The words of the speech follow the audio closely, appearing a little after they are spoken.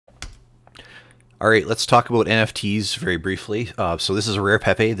All right, let's talk about NFTs very briefly. So this is a rare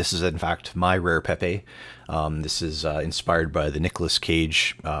Pepe. This is in fact my rare Pepe. This is inspired by the Nicolas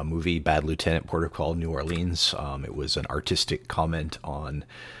Cage movie Bad Lieutenant, Port of Call, New Orleans. It was an artistic comment on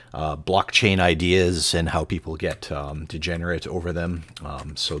blockchain ideas and how people get degenerate over them.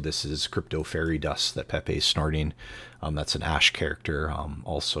 So this is crypto fairy dust that Pepe is snorting. That's an Ash character,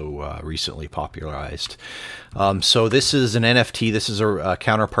 also recently popularized. So this is an NFT. This is a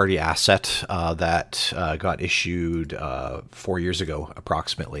counterparty asset that got issued 4 years ago,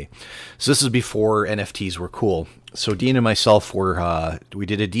 approximately. So this is before NFTs were cool. So Dean and myself we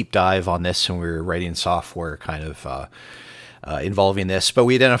did a deep dive on this, and we were writing software kind of involving this, but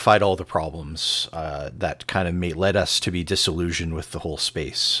we identified all the problems that kind of led us to be disillusioned with the whole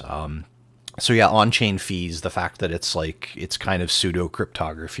space. So yeah, on-chain fees, the fact that it's kind of pseudo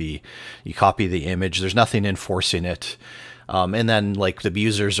cryptography, you copy the image, there's nothing enforcing it. And then like the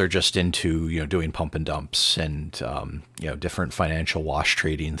abusers are just into, doing pump and dumps and, different financial wash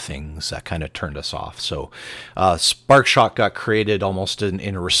trading things that kind of turned us off. So Sparkshot got created almost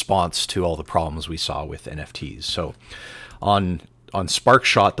in response to all the problems we saw with NFTs. So on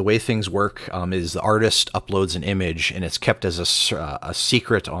Sparkshot, the way things work is the artist uploads an image and it's kept as a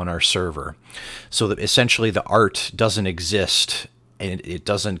secret on our server. So that essentially the art doesn't exist and it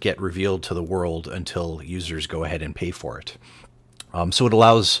doesn't get revealed to the world until users go ahead and pay for it. So it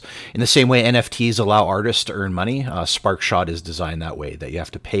allows, in the same way NFTs allow artists to earn money, Sparkshot is designed that way, that you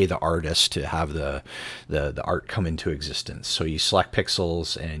have to pay the artist to have the art come into existence. So you select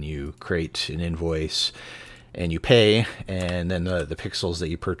pixels and you create an invoice and you pay, and then the pixels that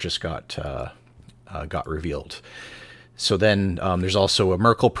you purchased got revealed. So then there's also a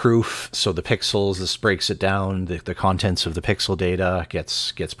Merkle proof. So the pixels, this breaks it down. The contents of the pixel data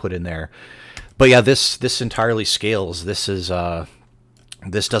gets put in there. But yeah, this entirely scales. This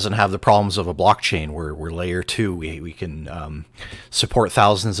doesn't have the problems of a blockchain. We're layer 2. We can support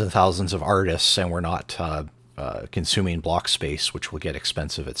thousands and thousands of artists, and we're not consuming block space, which will get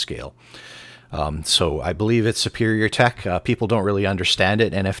expensive at scale. So I believe it's superior tech. People don't really understand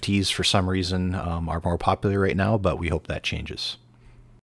it. NFTs, for some reason, are more popular right now, but we hope that changes.